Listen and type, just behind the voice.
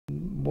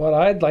what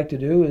I'd like to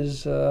do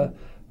is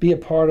be a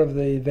part of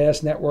the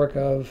vast network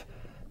of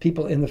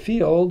people in the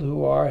field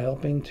who are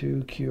helping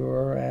to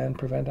cure and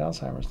prevent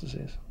Alzheimer's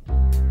disease.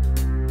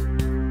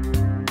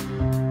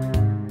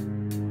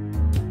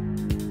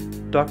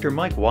 Dr.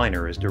 Mike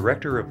Weiner is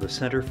director of the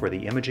Center for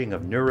the Imaging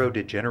of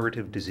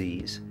Neurodegenerative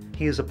Disease.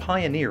 He is a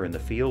pioneer in the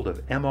field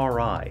of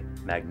MRI,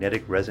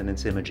 magnetic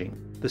resonance imaging.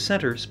 The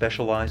center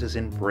specializes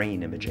in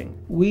brain imaging.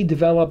 We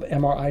develop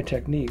MRI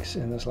techniques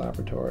in this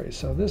laboratory.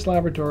 So this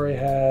laboratory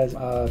has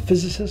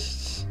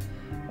physicists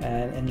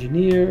and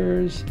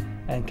engineers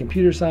and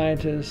computer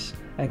scientists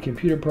and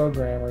computer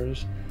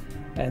programmers.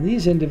 And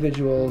these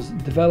individuals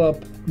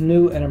develop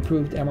new and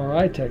improved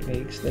MRI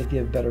techniques that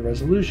give better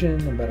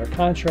resolution and better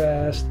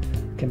contrast,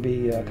 can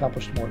be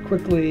accomplished more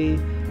quickly,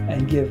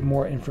 and give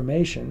more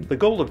information. The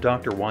goal of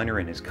Dr. Weiner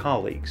and his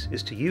colleagues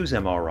is to use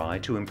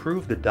MRI to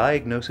improve the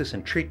diagnosis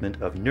and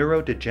treatment of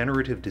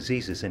neurodegenerative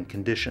diseases and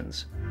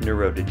conditions.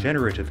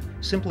 Neurodegenerative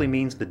simply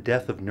means the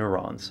death of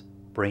neurons,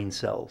 brain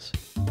cells.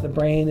 The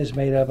brain is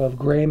made up of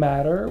gray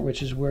matter,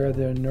 which is where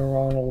the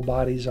neuronal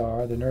bodies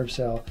are, the nerve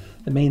cell,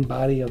 the main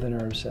body of the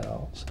nerve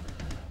cells.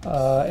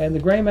 And the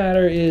gray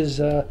matter is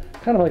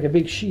kind of like a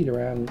big sheet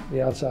around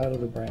the outside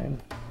of the brain.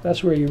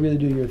 That's where you really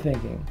do your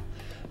thinking.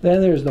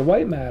 Then there's the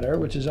white matter,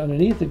 which is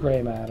underneath the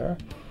gray matter.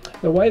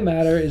 The white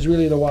matter is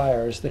really the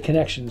wires, the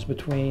connections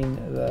between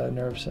the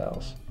nerve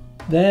cells.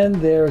 Then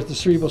there's the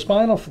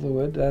cerebrospinal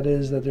fluid, that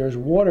is that there's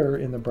water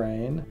in the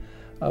brain,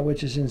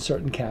 which is in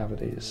certain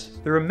cavities.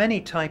 There are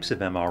many types of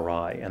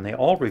MRI, and they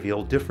all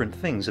reveal different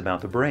things about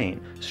the brain.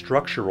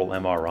 Structural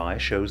MRI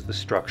shows the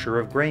structure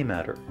of gray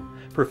matter.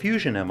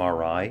 Perfusion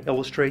MRI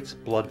illustrates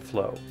blood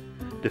flow.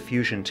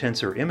 Diffusion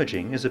tensor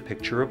imaging is a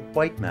picture of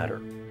white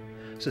matter.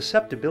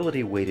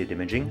 Susceptibility weighted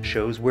imaging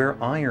shows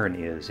where iron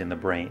is in the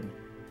brain.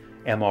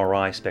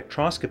 MRI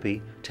spectroscopy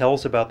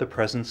tells about the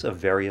presence of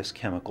various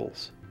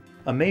chemicals.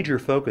 A major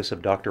focus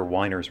of Dr.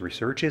 Weiner's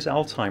research is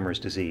Alzheimer's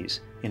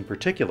disease, in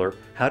particular,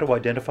 how to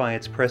identify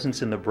its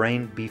presence in the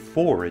brain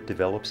before it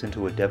develops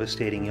into a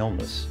devastating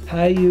illness.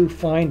 How do you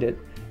find it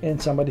in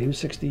somebody who's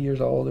 60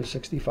 years old or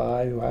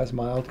 65 who has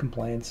mild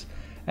complaints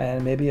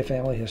and maybe a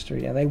family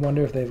history, and they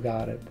wonder if they've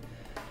got it?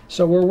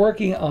 So we're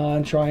working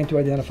on trying to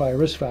identify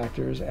risk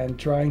factors and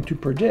trying to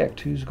predict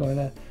who's going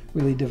to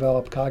really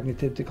develop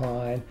cognitive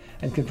decline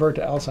and convert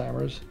to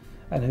Alzheimer's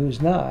and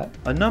who's not.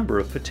 A number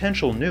of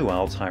potential new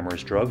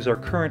Alzheimer's drugs are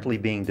currently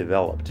being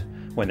developed.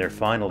 When they're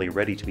finally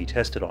ready to be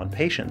tested on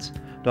patients,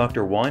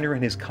 Dr. Weiner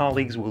and his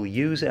colleagues will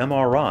use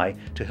MRI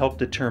to help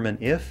determine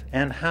if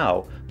and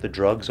how the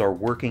drugs are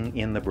working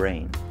in the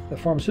brain. The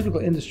pharmaceutical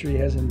industry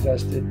has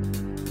invested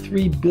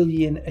 $3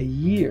 billion a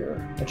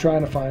year in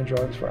trying to find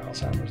drugs for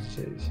Alzheimer's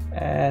disease.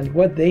 And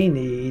what they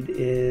need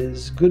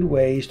is good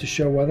ways to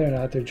show whether or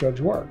not their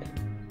drugs work.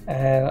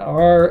 And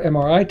our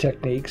MRI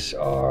techniques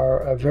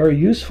are very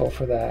useful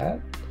for that,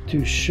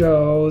 to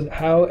show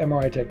how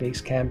MRI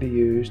techniques can be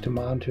used to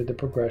monitor the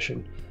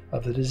progression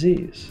of the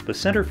disease. The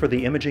Center for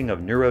the Imaging of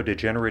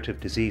Neurodegenerative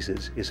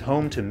Diseases is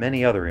home to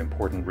many other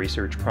important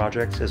research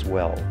projects as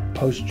well.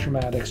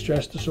 Post-traumatic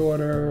stress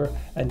disorder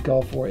and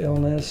Gulf War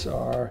illness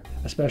are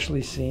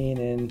especially seen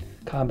in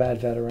combat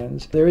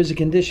veterans. There is a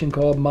condition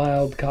called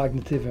mild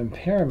cognitive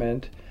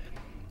impairment,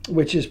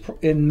 which is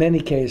in many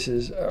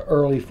cases an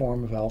early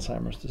form of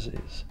Alzheimer's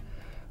disease.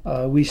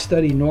 We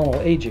study normal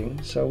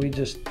aging, so we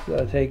just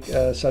take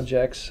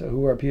subjects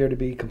who appear to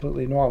be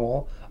completely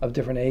normal of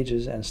different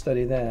ages and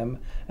study them,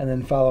 and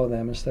then follow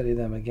them and study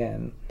them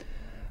again.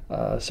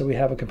 So we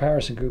have a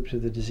comparison group to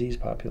the disease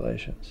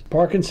populations.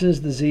 Parkinson's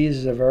disease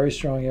is a very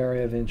strong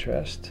area of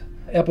interest.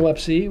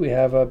 Epilepsy, we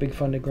have a big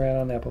funded grant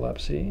on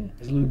epilepsy.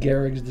 Lou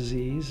Gehrig's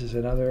disease is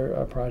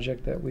another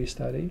project that we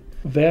study.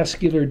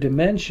 Vascular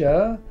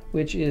dementia,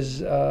 which is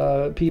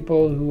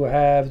people who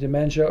have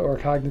dementia or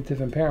cognitive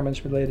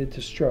impairments related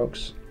to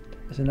strokes,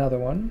 is another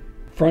one.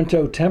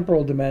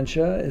 Frontotemporal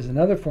dementia is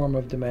another form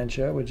of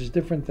dementia, which is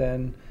different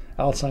than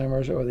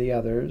Alzheimer's or the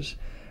others.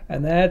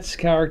 And that's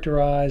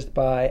characterized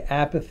by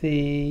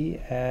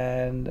apathy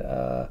and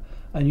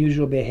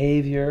unusual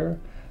behavior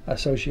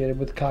associated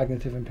with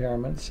cognitive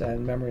impairments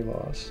and memory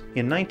loss.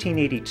 In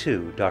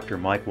 1982, Dr.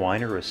 Mike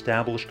Weiner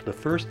established the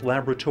first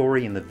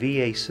laboratory in the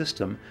VA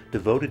system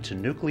devoted to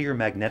nuclear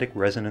magnetic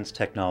resonance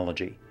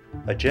technology.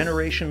 A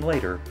generation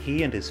later,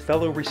 he and his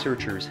fellow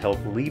researchers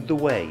helped lead the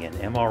way in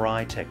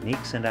MRI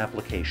techniques and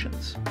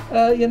applications.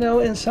 You know,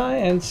 in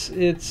science,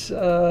 it's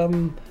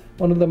one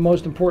of the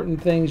most important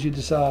things you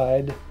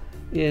decide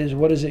is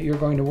what is it you're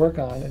going to work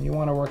on, and you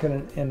want to work in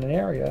an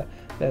area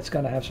that's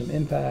going to have some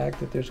impact,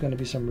 that there's going to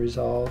be some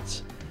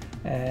results,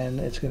 and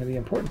it's going to be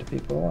important to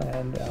people,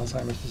 and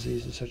Alzheimer's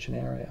disease is such an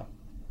area.